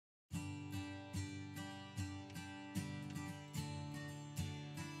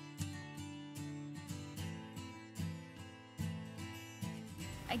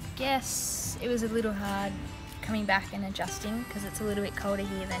I guess it was a little hard coming back and adjusting because it's a little bit colder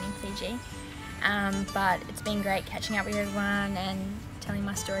here than in Fiji. But it's been great catching up with everyone and telling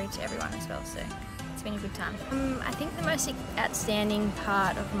my story to everyone as well, so it's been a good time. I think the most outstanding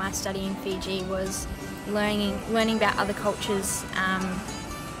part of my study in Fiji was learning about other cultures.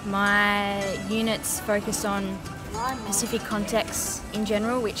 My units focused on Pacific contexts in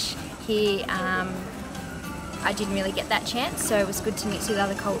general, which here I didn't really get that chance, so it was good to mix with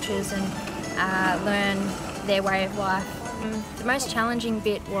other cultures and learn their way of life. The most challenging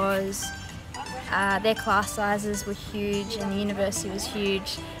bit was their class sizes were huge and the university was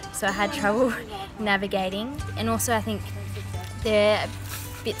huge, so I had trouble navigating. And also I think they're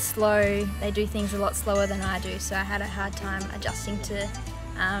a bit slow, they do things a lot slower than I do, so I had a hard time adjusting to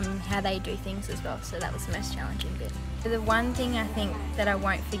how they do things as well, so that was the most challenging bit. The one thing I think that I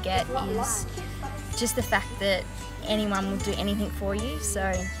won't forget is just the fact that anyone will do anything for you.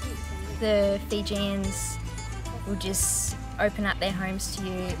 So the Fijians will just open up their homes to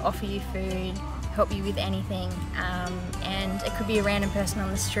you, offer you food, help you with anything, and it could be a random person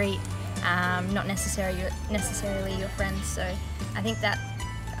on the street, not necessarily your friends. So I think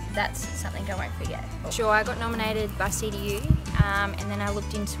that's something I won't forget. Sure, I got nominated by CDU, and then I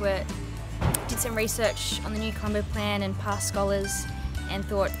looked into it, did some research on the new Colombo Plan and past scholars, and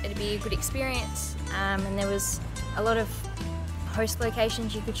thought it'd be a good experience. And there was a lot of host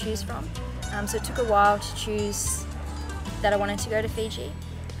locations you could choose from, so it took a while to choose that I wanted to go to Fiji.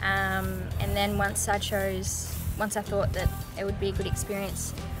 And then once I thought that it would be a good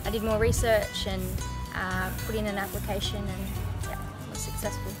experience, I did more research and put in an application, and yeah, was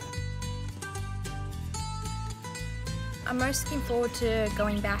successful. I'm most looking forward to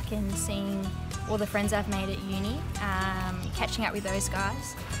going back and seeing all the friends I've made at uni, catching up with those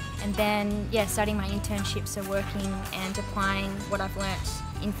guys, and then yeah, starting my internship, so working and applying what I've learnt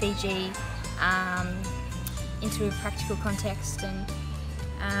in Fiji into a practical context,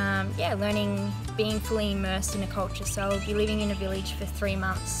 and yeah, learning, being fully immersed in a culture. So I'll be living in a village for 3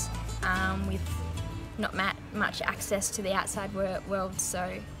 months with not much access to the outside world,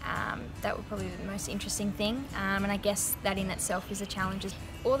 so that would probably be the most interesting thing, and I guess that in itself is a challenge.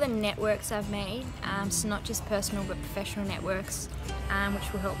 All the networks I've made, so not just personal but professional networks,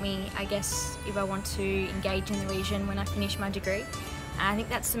 which will help me, I guess, if I want to engage in the region when I finish my degree. I think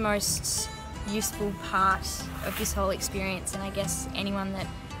that's the most useful part of this whole experience, and I guess anyone that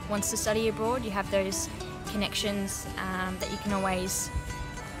wants to study abroad, you have those connections that you can always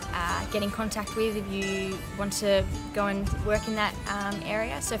get in contact with if you want to go and work in that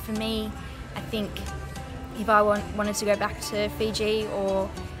area. So for me, I think if I wanted to go back to Fiji or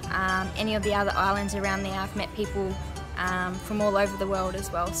any of the other islands around there, I've met people from all over the world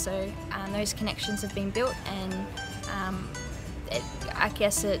as well. So those connections have been built, and I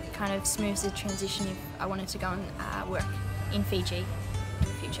guess it kind of smooths the transition if I wanted to go and work in Fiji in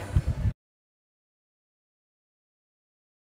the future.